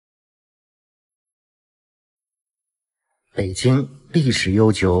北京历史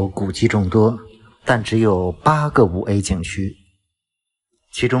悠久，古迹众多，但只有8个5A 景区，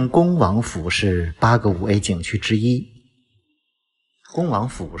其中恭王府是8个5A 景区之一。恭王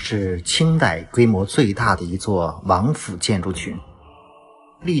府是清代规模最大的一座王府建筑群，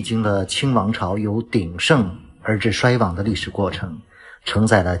历经了清王朝由鼎盛而至衰亡的历史过程，承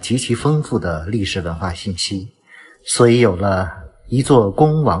载了极其丰富的历史文化信息，所以有了一座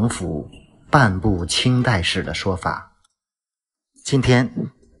恭王府半部清代史的说法。今天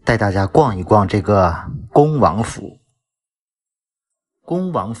带大家逛一逛这个恭王府。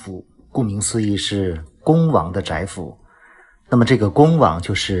恭王府顾名思义是恭王的宅府，那么这个恭王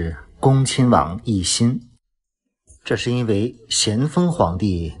就是恭亲王奕欣，这是因为咸丰皇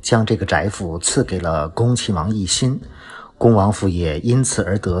帝将这个宅府赐给了恭亲王奕欣，恭王府也因此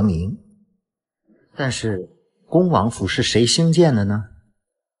而得名。但是恭王府是谁兴建的呢？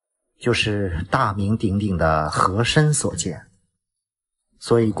就是大名鼎鼎的和珅所建。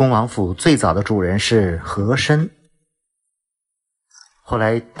所以恭王府最早的主人是和珅。后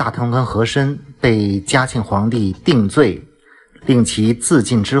来大贪官和珅被嘉庆皇帝定罪，令其自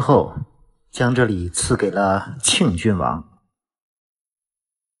尽之后，将这里赐给了庆郡王。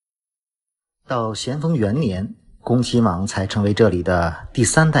到咸丰元年，恭亲王才成为这里的第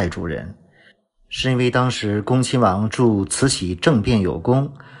3代主人，是因为当时恭亲王助慈禧政变有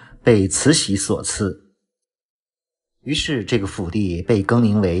功，被慈禧所赐，于是这个府地被更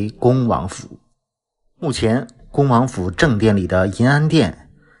名为恭王府。目前恭王府正殿里的银安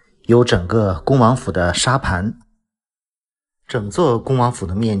殿有整个恭王府的沙盘，整座恭王府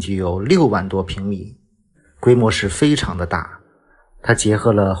的面积有6万多平米，规模是非常的大。它结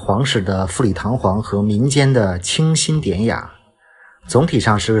合了皇室的富丽堂皇和民间的清新典雅，总体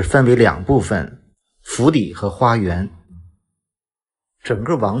上是分为2部分，府邸和花园。整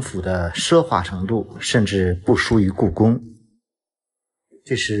个王府的奢华程度甚至不输于故宫。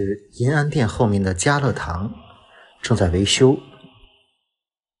这是银安殿后面的嘉乐堂，正在维修。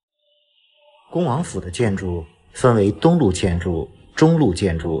恭王府的建筑分为东路建筑、中路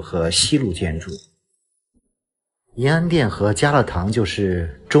建筑和西路建筑。银安殿和嘉乐堂就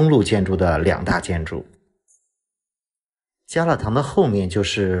是中路建筑的2大建筑。嘉乐堂的后面就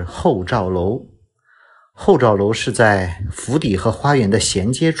是后照楼，后照楼是在府邸和花园的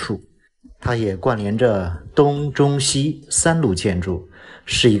衔接处，它也关联着东中西3路建筑，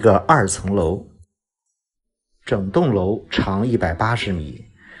是一个2层楼。整栋楼长180米，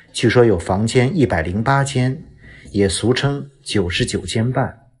据说有房间108间，也俗称99间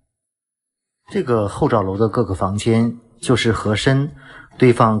半。这个后照楼的各个房间就是和珅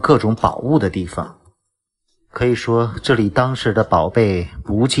堆放各种宝物的地方，可以说这里当时的宝贝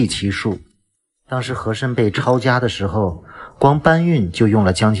不计其数。当时和珅被抄家的时候，光搬运就用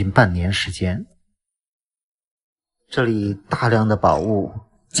了将近半年时间。这里大量的宝物，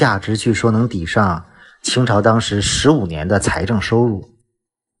价值据说能抵上清朝当时15年的财政收入，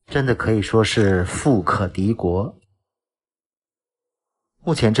真的可以说是富可敌国。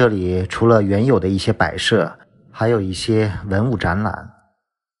目前这里除了原有的一些摆设，还有一些文物展览。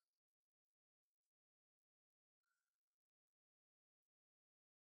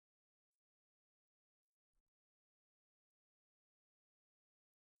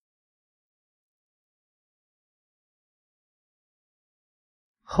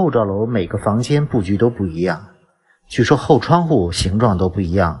后照楼每个房间布局都不一样，据说后窗户形状都不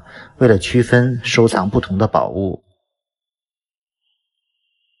一样，为了区分收藏不同的宝物。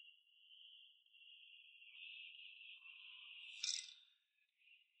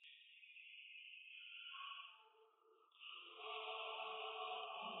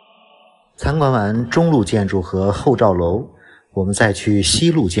参观完中路建筑和后照楼，我们再去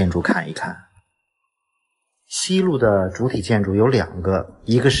西路建筑看一看。西路的主体建筑有2个，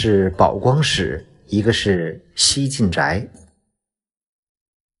一个是宝光室，一个是西晋宅。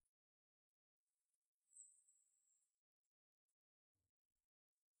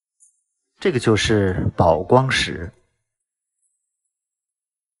这个就是宝光室，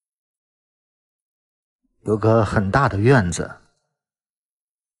有个很大的院子。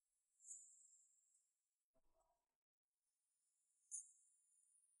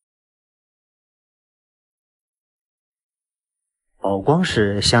宝光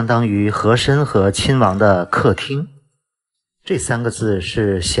室相当于和珅和亲王的客厅，这3个字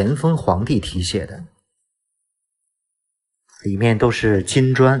是咸丰皇帝题写的，里面都是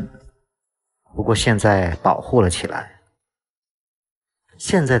金砖，不过现在保护了起来。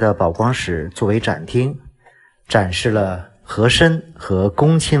现在的宝光室作为展厅，展示了和珅和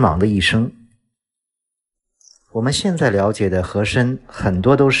恭亲王的一生。我们现在了解的和珅很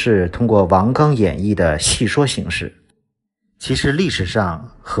多都是通过王刚演绎的戏说形式，其实历史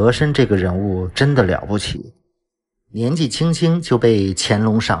上和珅这个人物真的了不起，年纪轻轻就被乾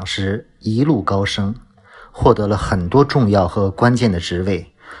隆赏识，一路高升，获得了很多重要和关键的职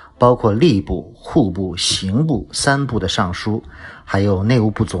位，包括吏部、户部、刑部3部的尚书，还有内务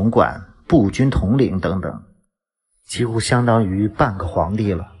部总管、步军统领等等，几乎相当于半个皇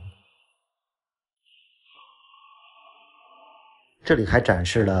帝了。这里还展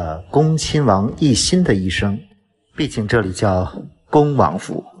示了恭亲王奕欣的一生，毕竟这里叫恭王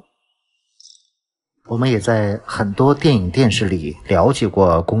府。我们也在很多电影电视里了解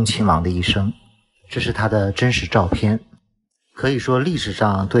过恭亲王的一生，这是他的真实照片。可以说历史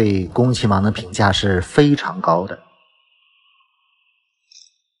上对恭亲王的评价是非常高的。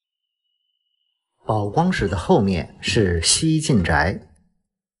宝光室的后面是西进宅，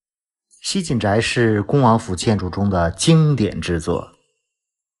西进宅是恭王府建筑中的经典之作，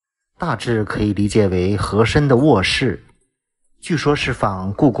大致可以理解为和珅的卧室，据说是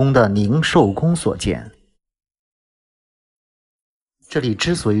仿故宫的宁寿宫所建。这里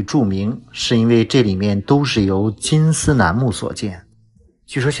之所以著名，是因为这里面都是由金丝楠木所建，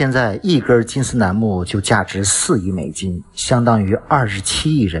据说现在一根金丝楠木就价值4亿美金，相当于27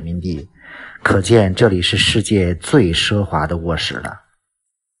亿人民币，可见这里是世界最奢华的卧室了，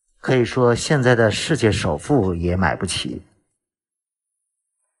可以说现在的世界首富也买不起。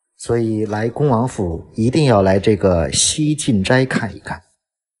所以来恭王府一定要来这个西进斋看一看。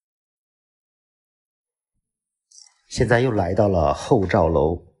现在又来到了后赵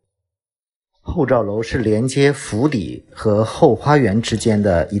楼，后赵楼是连接府邸和后花园之间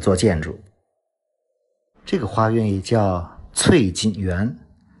的一座建筑。这个花园也叫翠锦园，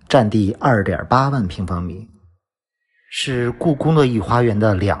占地2.8万平方米，是故宫的御花园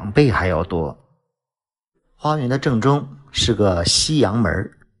的2倍还要多。花园的正中是个西洋门，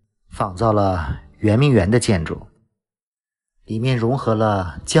仿造了圆明园的建筑，里面融合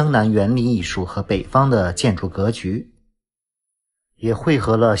了江南园林艺术和北方的建筑格局，也汇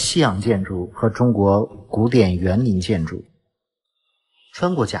合了西洋建筑和中国古典园林建筑。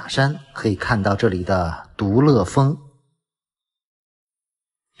穿过假山可以看到这里的独乐峰，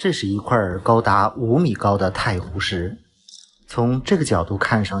这是一块高达5米高的太湖石，从这个角度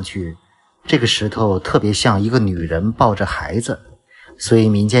看上去，这个石头特别像一个女人抱着孩子，所以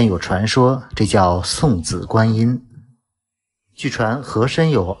民间有传说这叫送子观音。据传和珅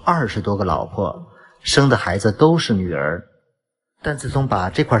有20多个老婆，生的孩子都是女儿，但自从把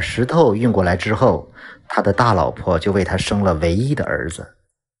这块石头运过来之后，他的大老婆就为他生了唯一的儿子。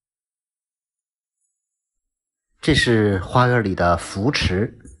这是花园里的福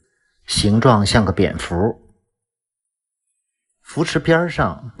池，形状像个蝙蝠。福池边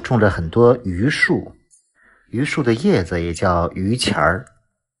上种着很多榆树，榆树的叶子也叫榆钱儿，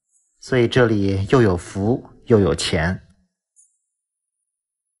所以这里又有福又有钱。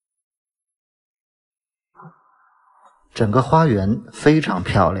整个花园非常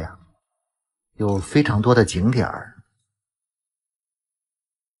漂亮，有非常多的景点儿。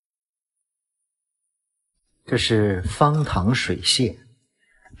这是方塘水榭，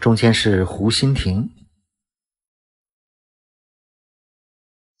中间是湖心亭。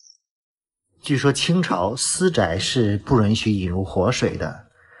据说清朝私宅是不允许引入活水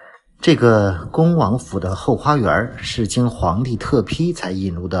的，这个恭王府的后花园是经皇帝特批才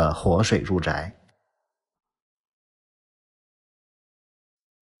引入的活水入宅。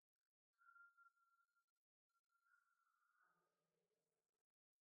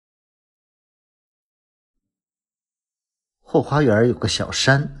后花园有个小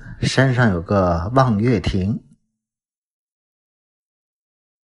山，山上有个望月亭。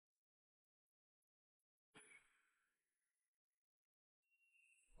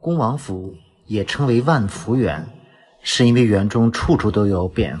恭王府也称为万福园，是因为园中处处都有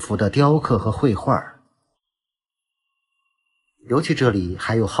蝙蝠的雕刻和绘画，尤其这里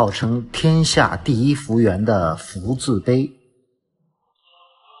还有号称天下第一福园的福字碑。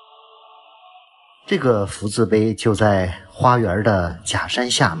这个福字碑就在花园的假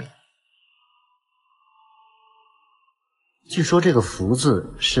山下面。据说这个福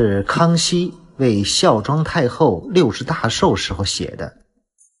字是康熙为孝庄太后60大寿时候写的。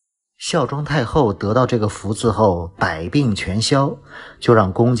孝庄太后得到这个福字后，百病全消，就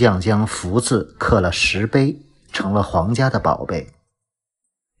让工匠将福字刻了石碑，成了皇家的宝贝。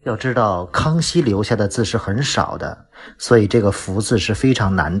要知道康熙留下的字是很少的，所以这个福字是非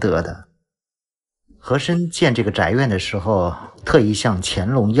常难得的。和珅建这个宅院的时候，特意向乾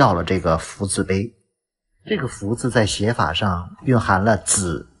隆要了这个福字碑。这个福字在写法上蕴含了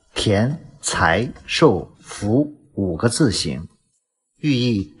子、田、财、寿、福5个字形，寓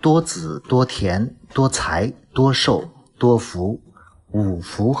意多子、多田、多财、多寿、多福，五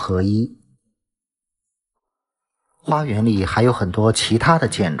福合一。花园里还有很多其他的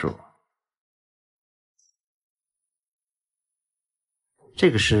建筑。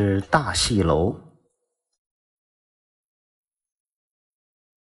这个是大戏楼，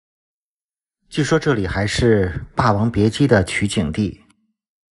据说这里还是《霸王别姬》的取景地。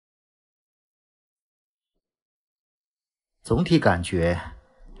总体感觉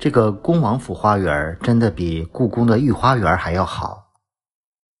这个恭王府花园真的比故宫的御花园还要好。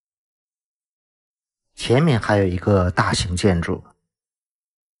前面还有一个大型建筑，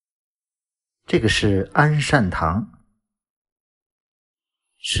这个是安善堂，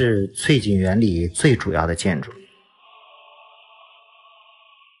是翠景园里最主要的建筑。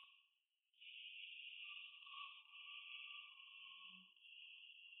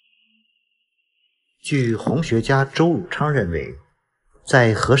据红学家周汝昌认为，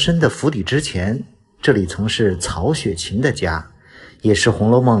在和珅的府邸之前，这里曾是曹雪芹的家，也是《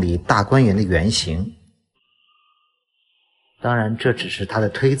红楼梦》里大观园的原型。当然，这只是他的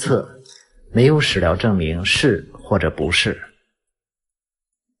推测，没有史料证明是或者不是。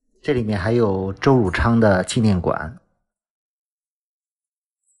这里面还有周汝昌的纪念馆。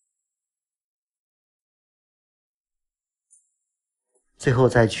最后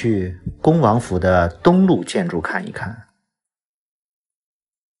再去恭王府的东路建筑看一看。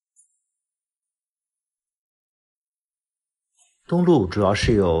东路主要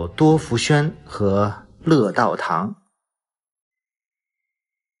是有多福轩和乐道堂。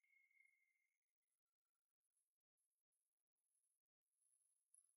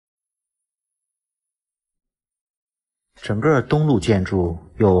整个东路建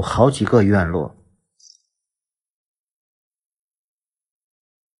筑有好几个院落。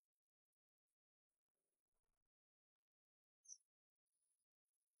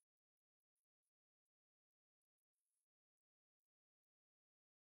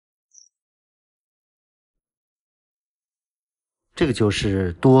这个就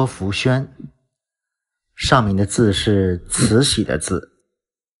是多福轩，上面的字是慈禧的字，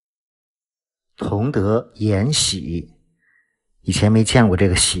同德延禧，以前没见过这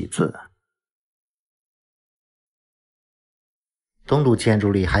个禧字。东路建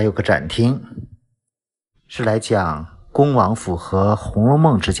筑里还有个展厅，是来讲恭王府和《红楼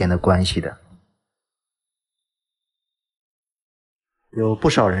梦》之间的关系的。有不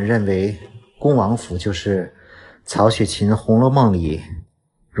少人认为恭王府就是曹雪芹《红楼梦》里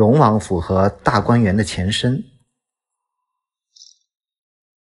荣王府和大观园的前身。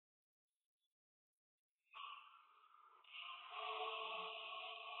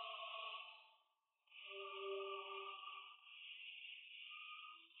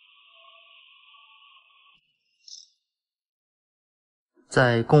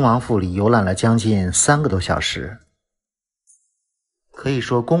在恭王府里游览了将近3个多小时。可以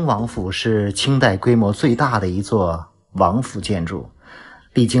说恭王府是清代规模最大的一座王府建筑，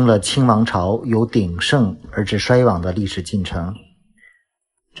历经了清王朝由鼎盛而至衰亡的历史进程。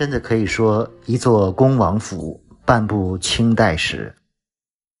真的可以说一座恭王府半部清代史。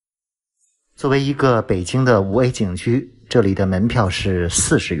作为一个北京的5A 景区，这里的门票是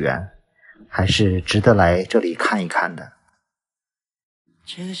40元，还是值得来这里看一看的。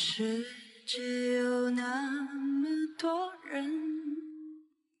这世界有那么多人。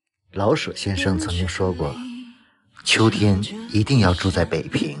老舍先生曾经说过，秋天一定要住在北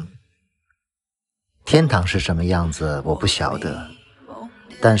平。天堂是什么样子我不晓得，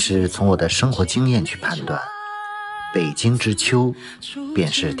但是从我的生活经验去判断，北京之秋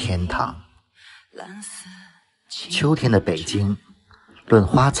便是天堂。秋天的北京，论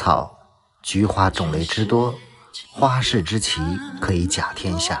花草，菊花种类之多，花市之奇可以甲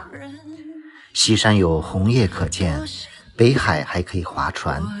天下。西山有红叶可见，北海还可以划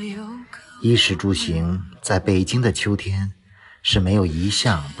船。衣食住行，在北京的秋天是没有一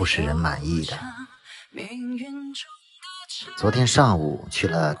项不使人满意的。昨天上午去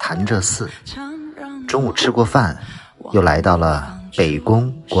了潭柘寺，中午吃过饭，又来到了北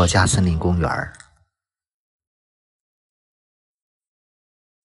宫国家森林公园。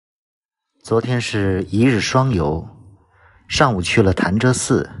昨天是一日双游，上午去了潭柘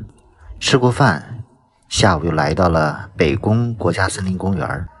寺，吃过饭，下午又来到了北宫国家森林公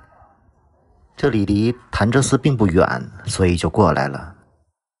园。这里离潭柘寺并不远，所以就过来了。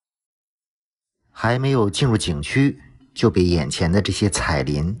还没有进入景区，就被眼前的这些彩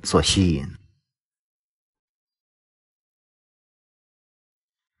林所吸引。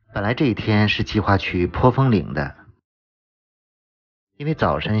本来这一天是计划去坡峰岭的，因为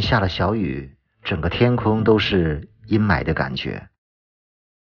早晨下了小雨，整个天空都是阴霾的感觉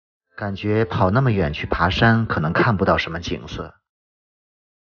感觉跑那么远去爬山可能看不到什么景色，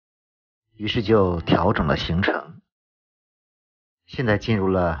于是就调整了行程。现在进入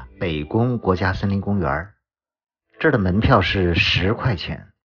了北宫国家森林公园，这儿的门票是10块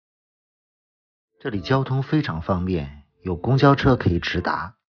钱。这里交通非常方便，有公交车可以直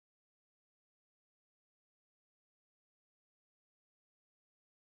达。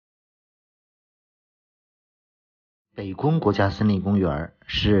北宫国家森林公园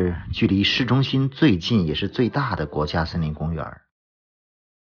是距离市中心最近也是最大的国家森林公园。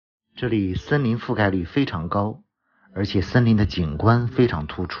这里森林覆盖率非常高，而且森林的景观非常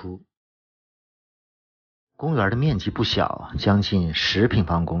突出。公园的面积不小，将近10平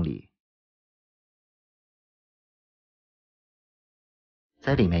方公里。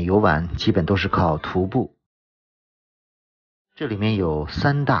在里面游玩基本都是靠徒步。这里面有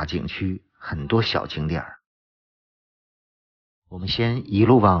3大景区，很多小景点。我们先一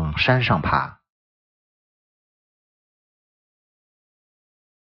路往山上爬。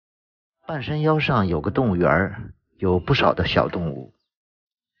半山腰上有个动物园，有不少的小动物。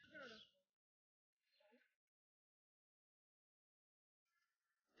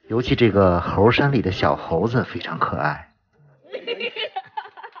尤其这个猴山里的小猴子非常可爱。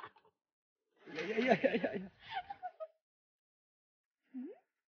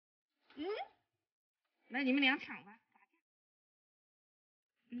来，你们俩抢吧。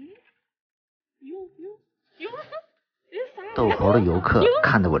逗猴的游客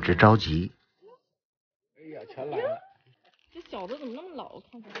看得我直着急。哎呀，全来了！这小子怎么那么老？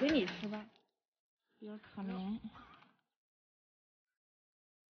看着给你吃吧，有点可怜。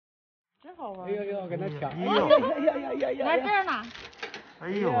真好玩！哎呦，跟他抢！哎呦，来这儿呢！哎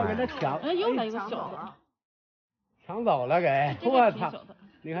呦，跟他抢！哎，又来一个小子，抢走了给！我操！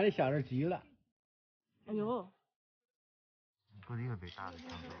你看这小子急了。哎呦！不一个被大的抢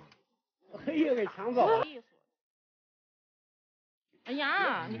走了。哎呀，给抢走了！哎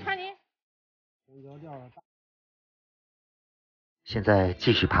呀，你看你。现在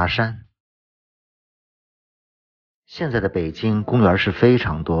继续爬山。现在的北京公园是非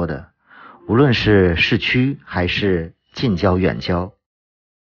常多的，无论是市区还是近郊远郊。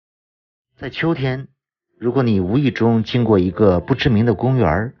在秋天，如果你无意中经过一个不知名的公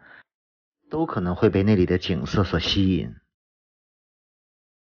园，都可能会被那里的景色所吸引。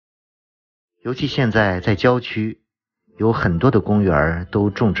尤其现在在郊区，有很多的公园都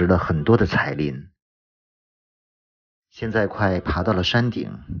种植了很多的彩林。现在快爬到了山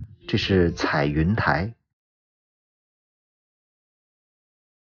顶，这是彩云台。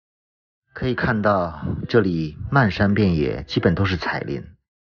可以看到这里漫山遍野，基本都是彩林。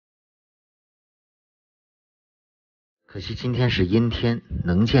可惜今天是阴天，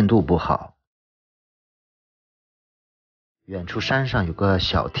能见度不好。远处山上有个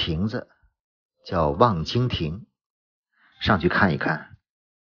小亭子，叫望京亭，上去看一看。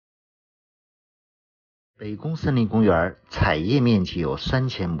北宫森林公园采叶面积有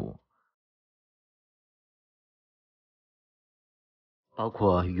3000亩，包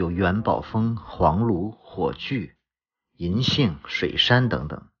括有元宝峰、黄芦、火炬、银杏、水杉等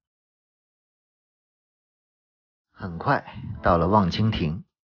等。很快到了望京亭，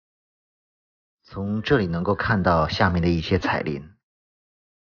从这里能够看到下面的一些彩林。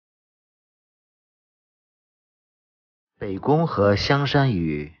北宫和香山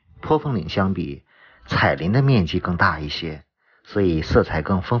与坡峰岭相比，彩林的面积更大一些，所以色彩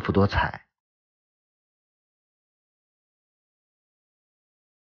更丰富多彩。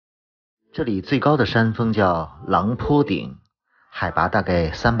这里最高的山峰叫狼坡顶，海拔大概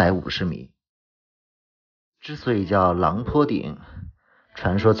350米。之所以叫狼坡顶，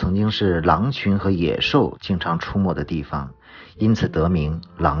传说曾经是狼群和野兽经常出没的地方，因此得名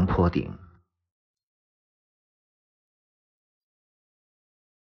狼坡顶。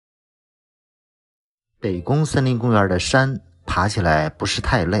北宫森林公园的山爬起来不是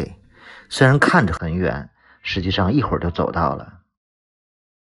太累，虽然看着很远，实际上一会儿就走到了。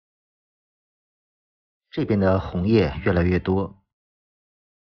这边的红叶越来越多。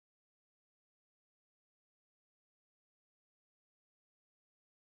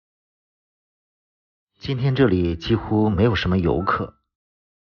今天这里几乎没有什么游客。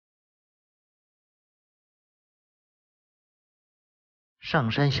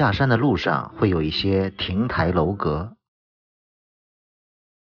上山下山的路上会有一些亭台楼阁，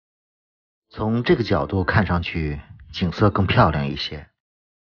从这个角度看上去景色更漂亮一些。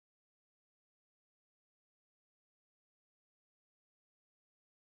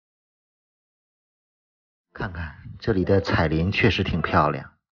看看这里的彩林确实挺漂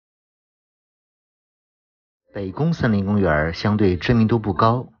亮。北宫森林公园相对知名度不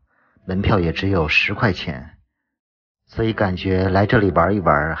高，门票也只有10块钱，所以感觉来这里玩一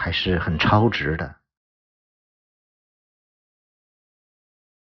玩还是很超值的。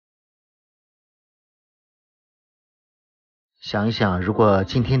想一想，如果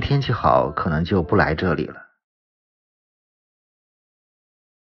今天天气好，可能就不来这里了。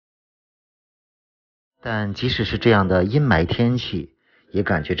但即使是这样的阴霾天气，也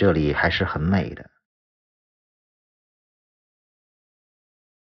感觉这里还是很美的。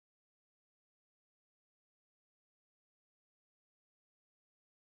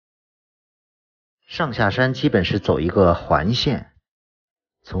上下山基本是走一个环线，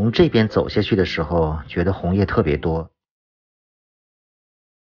从这边走下去的时候，觉得红叶特别多。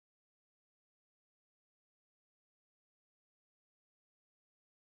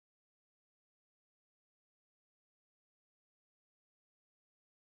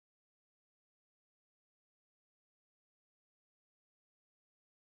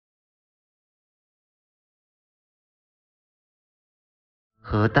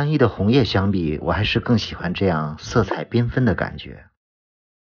和单一的红叶相比，我还是更喜欢这样色彩缤纷的感觉。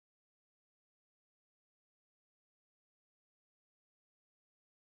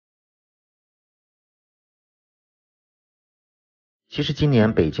其实今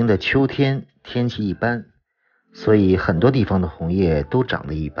年北京的秋天天气一般，所以很多地方的红叶都长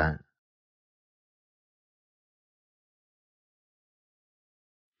得一般。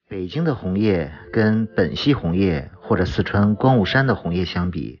北京的红叶跟本溪红叶或者四川观雾山的红叶相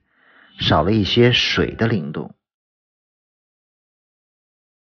比，少了一些水的灵动。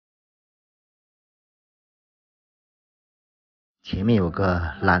前面有个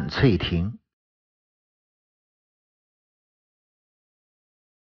揽翠亭，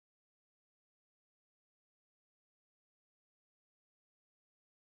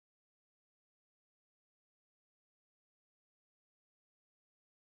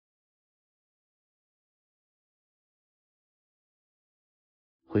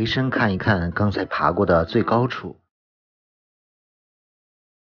回身看一看刚才爬过的最高处。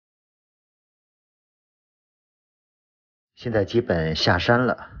现在基本下山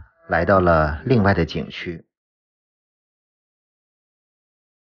了，来到了另外的景区。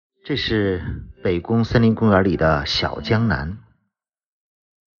这是北宫森林公园里的小江南。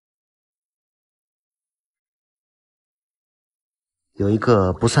有一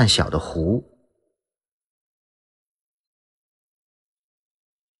个不算小的湖，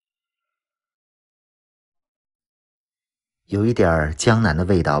有一点江南的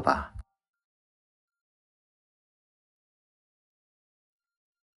味道吧。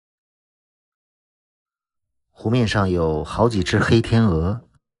湖面上有好几只黑天鹅，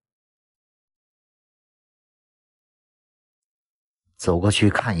走过去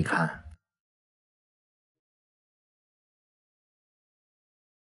看一看。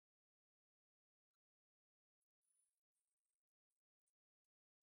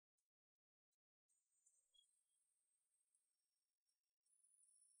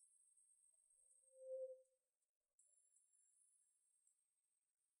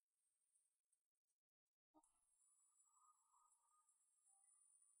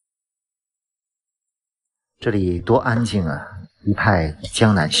这里多安静啊，一派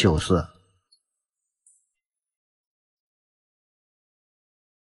江南秀色。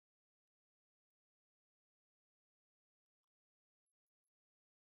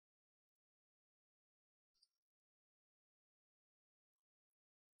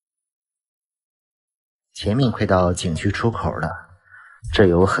前面快到景区出口了，这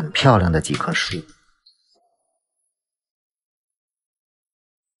有很漂亮的几棵树。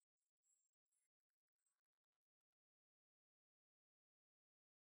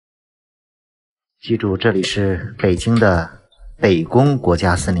记住，这里是北京的北宫国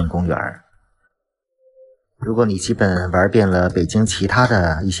家森林公园。如果你基本玩遍了北京其他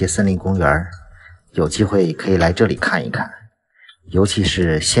的一些森林公园，有机会可以来这里看一看，尤其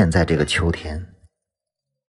是现在这个秋天。